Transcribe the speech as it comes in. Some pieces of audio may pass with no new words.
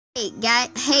Hey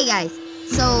guys,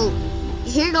 so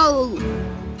here go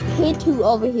Hintu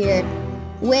over here.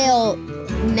 Well,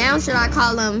 now should I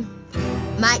call him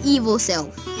my evil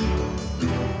self?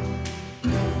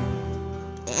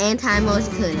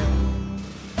 Anti-Mojikuno.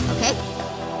 Okay?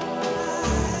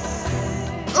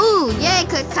 Ooh, yeah,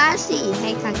 Kakashi.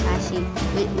 Hey Kakashi,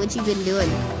 what you been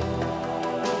doing?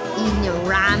 Eating your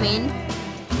ramen?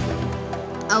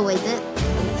 Oh wait,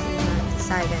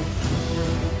 sorry guys.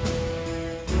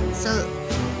 So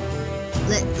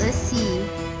let's see.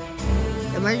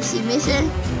 Emergency mission.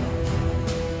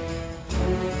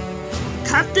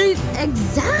 Captain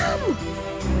exam.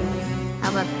 How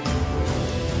about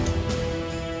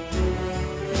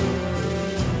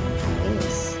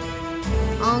this?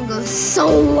 I'm gonna go so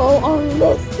low on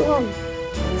this one.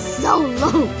 So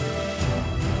low.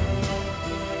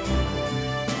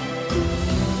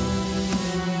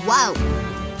 Wow.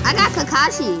 I got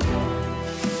Kakashi.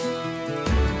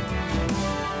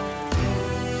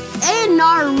 And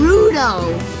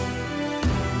Naruto.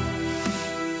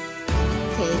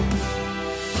 Okay.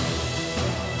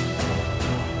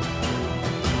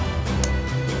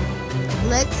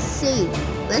 Let's see.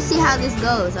 Let's see how this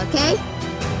goes, okay?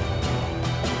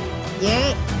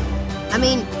 Yeah. I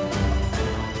mean,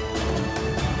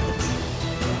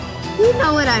 you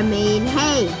know what I mean.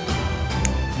 Hey.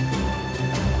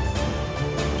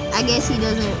 I guess he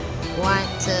doesn't want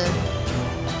to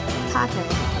talk to me.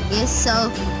 I guess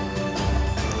so.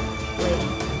 Wait.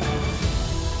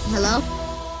 Hello?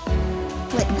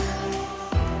 Wait.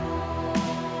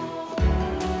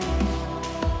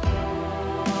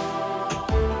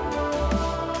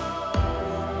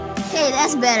 Okay,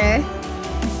 that's better.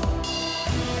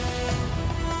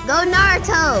 Go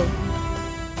Naruto!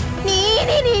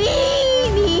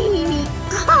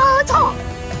 Naruto!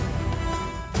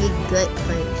 Big gut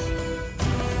first.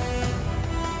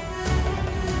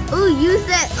 Ooh, use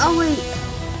that. Oh, wait.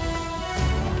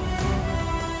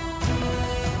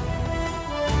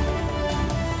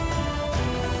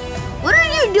 What are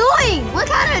you doing? What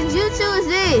kind of jutsu is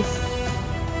this?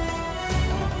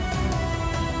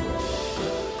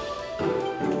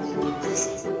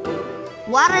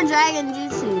 Water dragon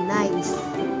jutsu. Nice.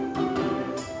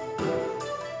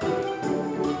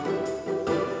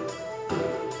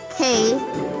 Okay.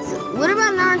 So what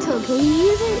about Naruto? Can you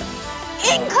use it?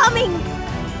 Incoming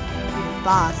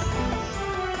boss.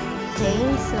 Okay,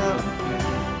 so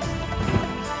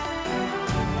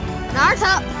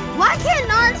Naruto. Why can't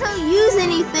Naruto use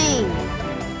anything?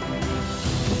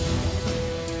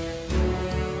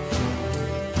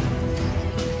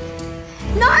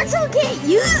 Naruto can't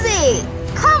use it.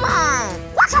 Come on.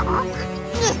 What's up?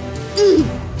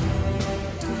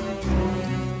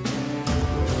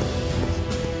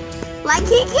 Like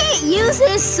he can't use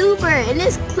his super, and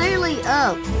it's clearly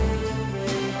up.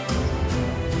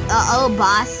 Uh-oh,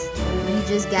 boss. You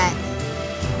just got...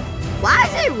 Why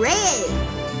is it red?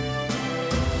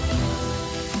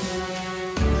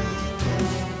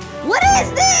 What is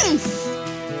this?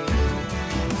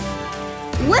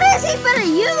 What is he gonna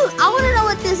use? I wanna know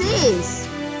what this is.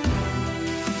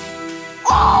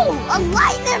 Oh, a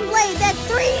lightning blade. That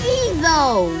 3D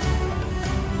though.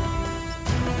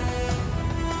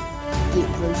 Get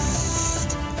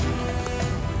boost.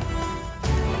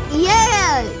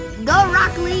 Yeah. Go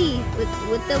Rock Lee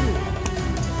with the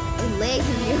legs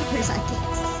of yours, I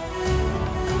guess.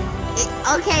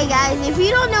 Okay, guys, if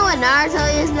you don't know what Naruto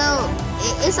is, though,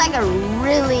 it's like a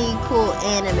really cool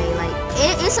anime. Like,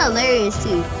 it's hilarious,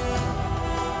 too.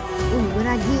 Ooh, what'd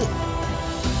I get?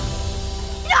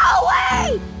 No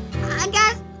way! I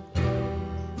got...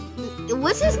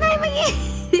 What's his name again?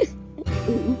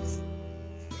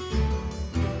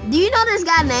 Do you know this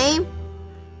guy's name?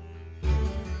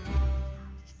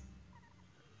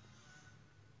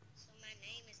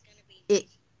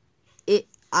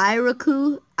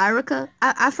 Irika?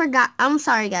 I forgot. I'm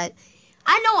sorry, guys.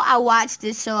 I know I watched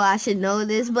this show. I should know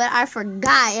this, but I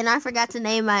forgot, and I forgot to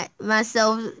name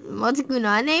myself Mojikuno.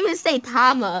 I named it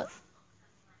Saitama.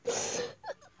 This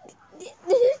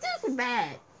is just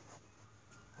bad.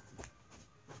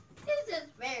 This is just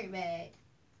very bad.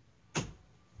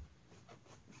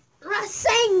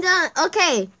 Rasengan.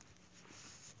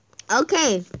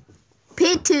 Okay.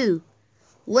 Pit 2.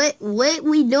 What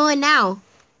we doing now?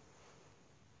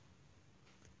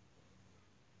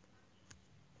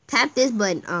 Tap this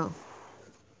button. Oh.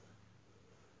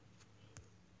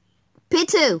 Pit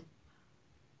 2.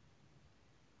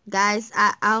 Guys,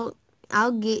 I'll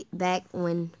get back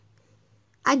when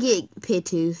I get Pit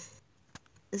 2.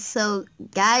 So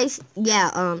guys, yeah,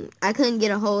 I couldn't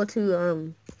get a hold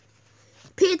to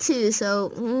Pit 2,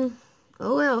 so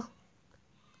oh well.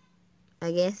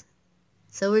 I guess.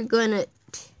 So we're gonna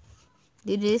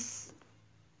do this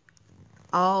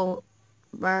all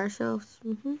by ourselves.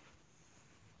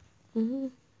 Yep.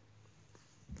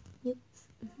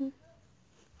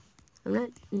 I'm not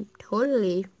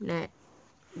totally not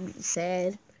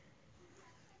sad.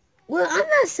 Well, I'm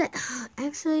not sad.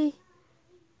 Actually,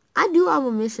 I do all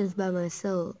my missions by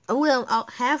myself. Well,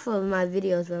 half of my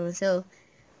videos by myself.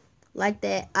 Like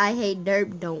that I Hate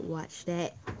Derp, don't watch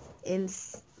that. And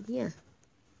yeah,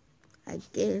 I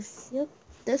guess, yep,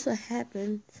 that's what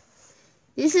happened.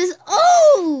 This is,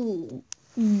 oh,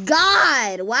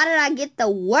 God, why did I get the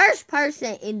worst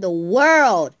person in the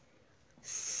world?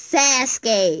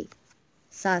 Sasuke,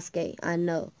 I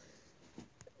know.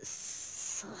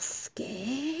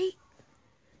 Sasuke?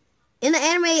 In the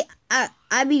anime,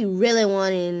 I be really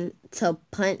wanting to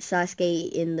punch Sasuke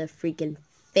in the freaking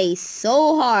face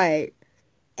so hard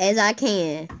as I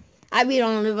can. I be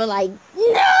on it, but like,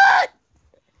 no!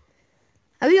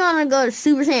 I be want to go to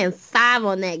Super Saiyan 5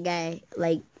 on that guy.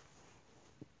 Like,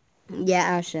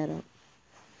 yeah, I'll shut up.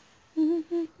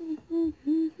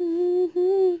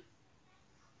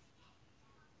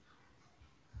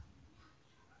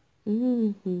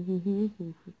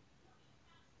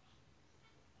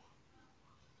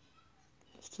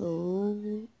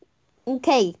 So,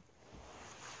 okay.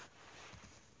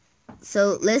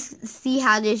 So, let's see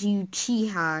how this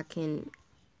Uchiha can,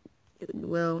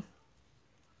 well,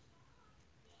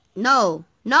 no.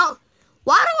 Why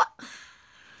do I,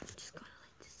 I'm just gonna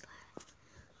let this slide.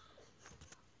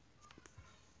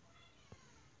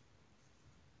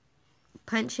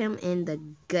 Punch him in the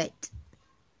gut.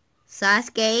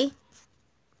 Sasuke.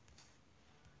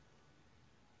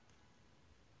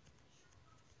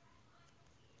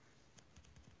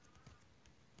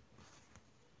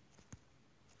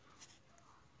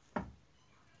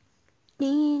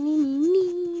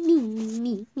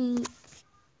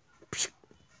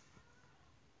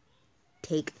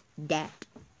 Take that.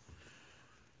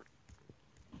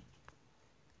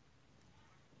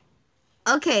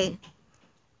 Okay.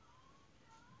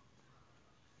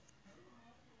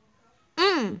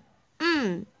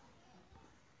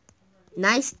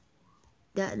 Nice.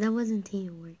 That wasn't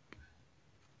teamwork.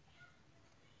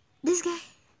 This guy.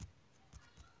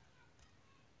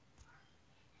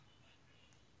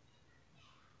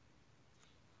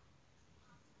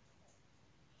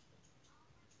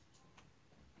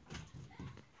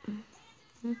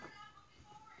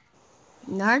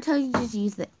 Naruto just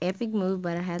used the epic move,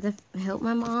 but I had to help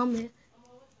my mom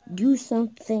do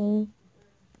something.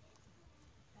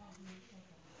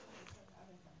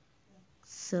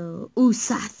 So, ooh,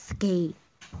 Sasuke.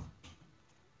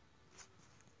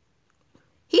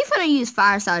 He finna use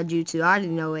Fire Side Jutsu. I already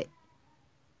know it.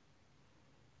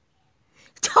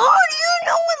 Told you,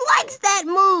 no one likes that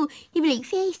move. He be like,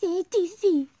 face it,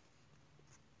 DC.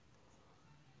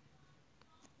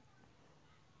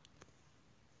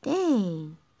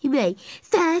 Dang. He be like,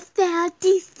 fast out,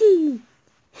 DC.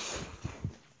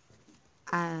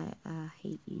 I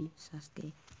hate you,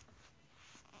 Sasuke.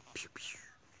 Pew, pew.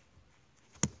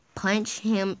 Punch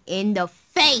him in the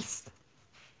face.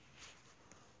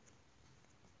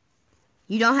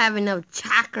 You don't have enough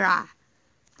chakra.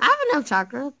 I have enough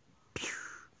chakra. Pew.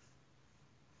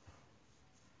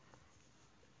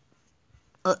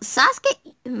 Sasuke,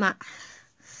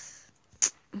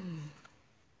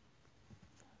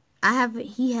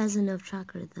 he has enough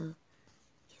chakra though.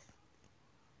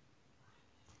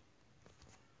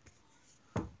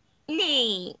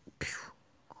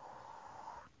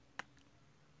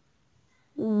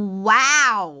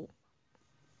 Wow.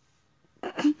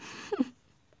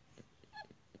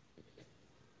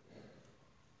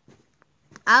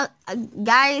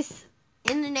 Guys,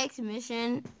 in the next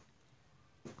mission,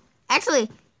 actually,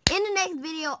 in the next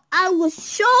video, I will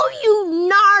show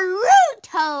you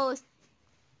Naruto's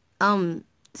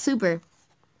super.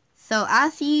 So I'll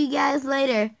see you guys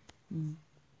later.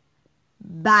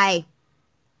 Bye.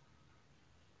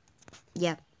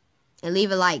 Yeah, and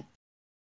leave a like.